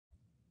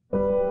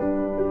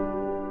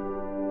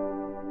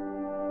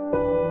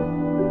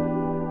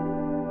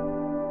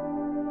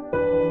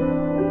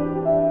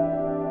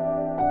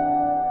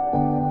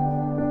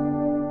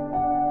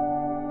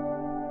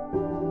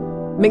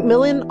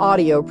Macmillan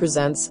Audio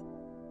presents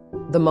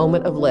The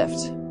Moment of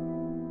Lift.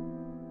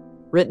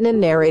 Written and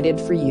narrated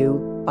for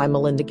you by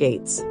Melinda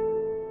Gates.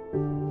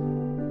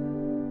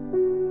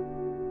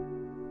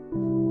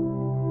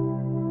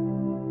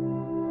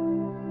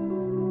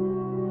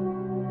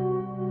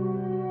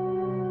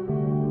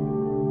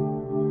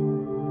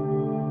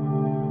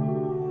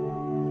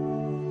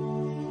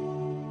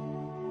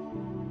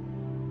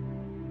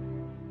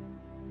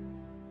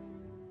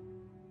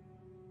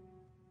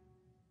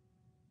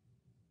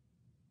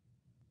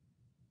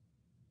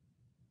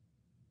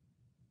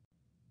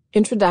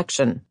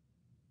 Introduction.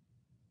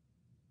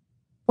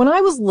 When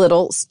I was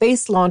little,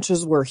 space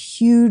launches were a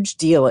huge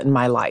deal in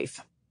my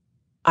life.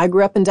 I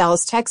grew up in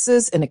Dallas,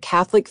 Texas, in a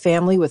Catholic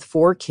family with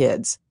 4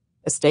 kids,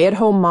 a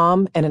stay-at-home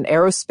mom, and an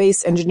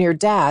aerospace engineer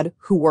dad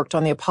who worked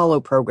on the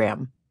Apollo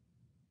program.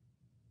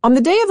 On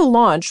the day of the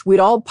launch, we'd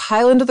all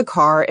pile into the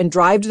car and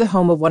drive to the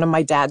home of one of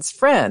my dad's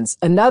friends,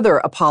 another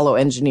Apollo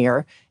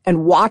engineer,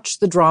 and watch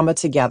the drama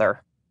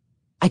together.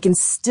 I can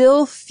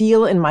still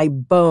feel in my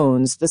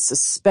bones the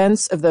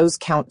suspense of those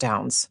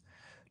countdowns.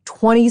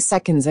 20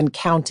 seconds and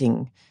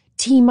counting.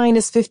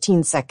 T-minus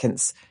 15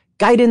 seconds.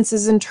 Guidance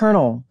is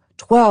internal.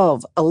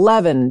 12,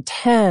 11,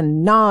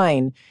 10,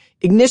 9.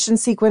 Ignition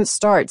sequence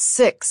starts.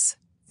 6,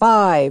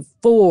 5,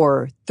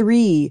 4,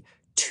 3,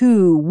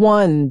 2,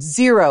 1,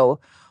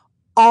 0.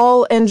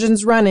 All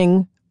engines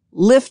running.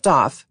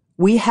 Liftoff.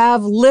 We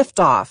have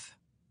liftoff.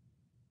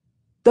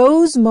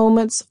 Those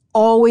moments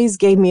always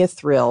gave me a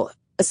thrill,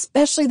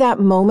 especially that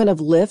moment of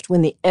lift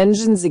when the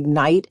engines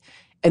ignite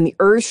and the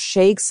earth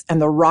shakes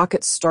and the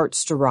rocket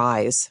starts to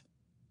rise.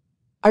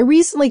 I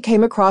recently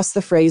came across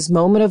the phrase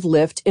moment of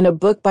lift in a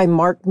book by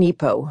Mark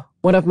Nepo,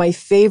 one of my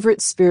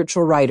favorite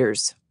spiritual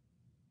writers.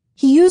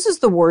 He uses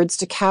the words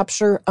to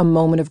capture a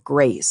moment of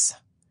grace.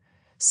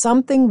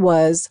 Something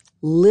was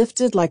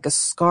lifted like a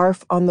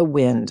scarf on the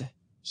wind,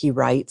 he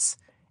writes,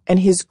 and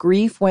his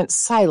grief went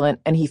silent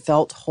and he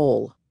felt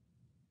whole.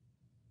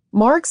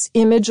 Mark's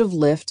image of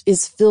lift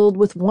is filled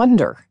with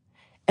wonder,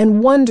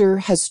 and wonder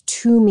has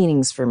 2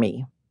 meanings for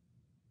me.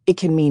 It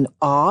can mean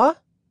awe,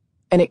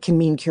 and it can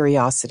mean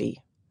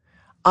curiosity.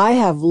 I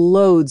have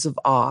loads of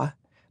awe,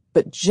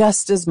 but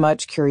just as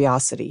much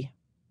curiosity.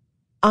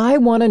 I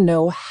want to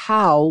know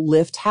how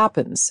lift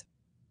happens.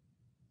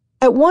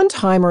 At one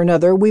time or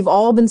another, we've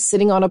all been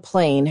sitting on a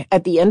plane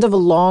at the end of a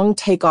long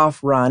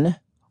takeoff run,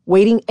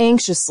 waiting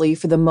anxiously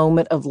for the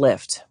moment of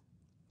lift.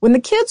 When the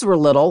kids were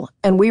little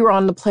and we were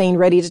on the plane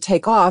ready to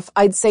take off,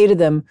 I'd say to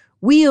them,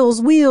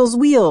 wheels, wheels,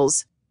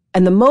 wheels.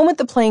 And the moment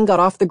the plane got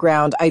off the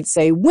ground, I'd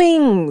say,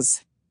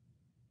 wings.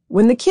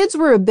 When the kids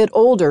were a bit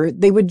older,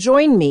 they would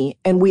join me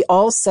and we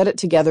all said it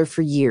together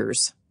for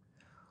years.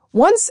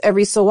 Once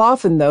every so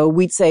often, though,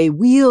 we'd say,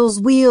 wheels,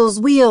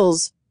 wheels,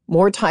 wheels,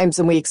 more times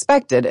than we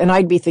expected. And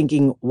I'd be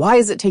thinking, why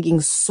is it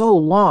taking so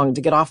long to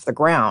get off the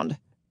ground?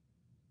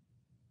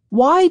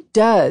 Why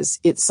does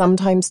it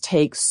sometimes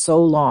take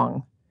so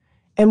long?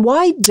 And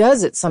why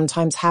does it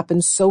sometimes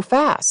happen so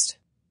fast?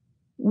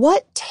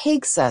 What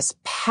takes us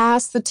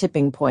past the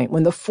tipping point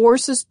when the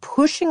forces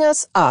pushing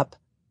us up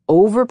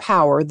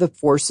overpower the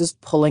forces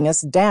pulling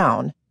us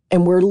down,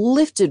 and we're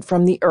lifted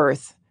from the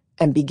earth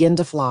and begin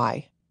to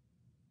fly?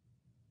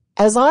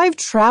 As I've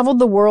traveled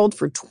the world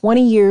for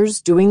 20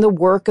 years doing the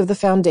work of the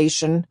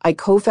foundation I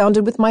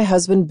co-founded with my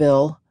husband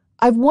Bill,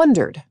 I've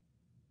wondered,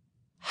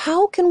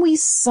 how can we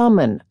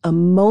summon a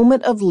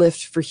moment of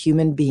lift for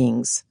human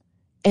beings?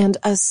 And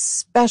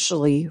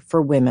especially for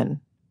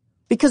women.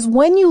 Because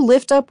when you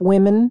lift up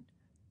women,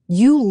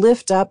 you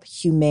lift up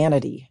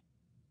humanity.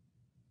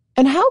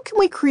 And how can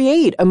we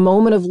create a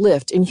moment of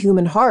lift in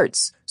human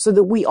hearts so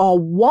that we all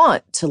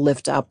want to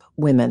lift up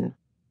women?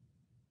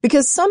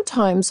 Because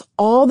sometimes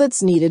all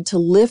that's needed to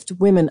lift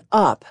women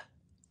up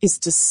is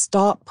to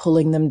stop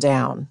pulling them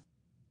down.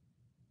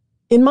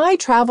 In my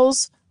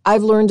travels,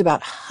 I've learned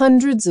about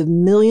hundreds of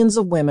millions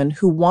of women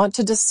who want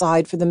to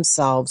decide for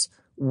themselves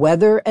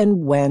whether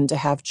and when to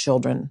have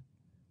children,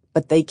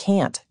 but they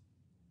can't.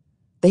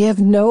 They have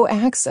no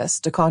access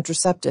to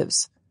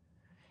contraceptives.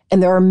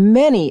 And there are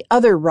many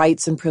other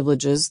rights and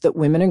privileges that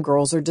women and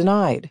girls are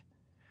denied.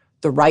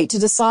 The right to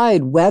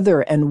decide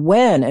whether and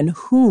when and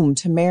whom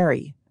to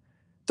marry.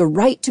 The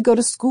right to go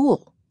to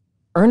school,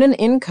 earn an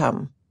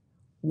income,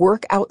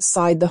 work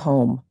outside the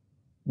home,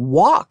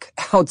 walk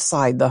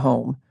outside the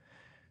home,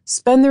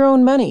 spend their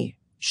own money,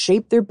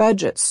 shape their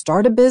budget,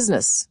 start a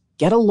business,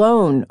 get a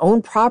loan, own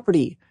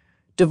property,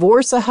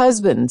 divorce a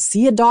husband,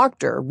 see a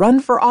doctor, run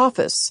for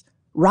office,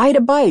 ride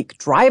a bike,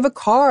 drive a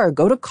car,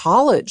 go to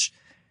college,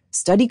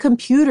 study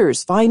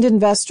computers, find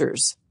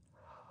investors.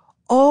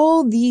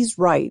 All these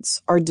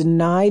rights are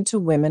denied to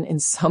women in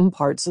some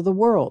parts of the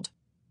world.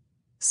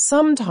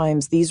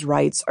 Sometimes these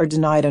rights are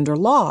denied under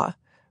law,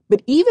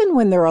 but even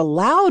when they're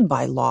allowed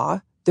by law,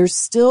 they're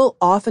still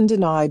often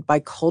denied by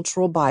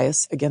cultural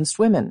bias against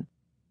women.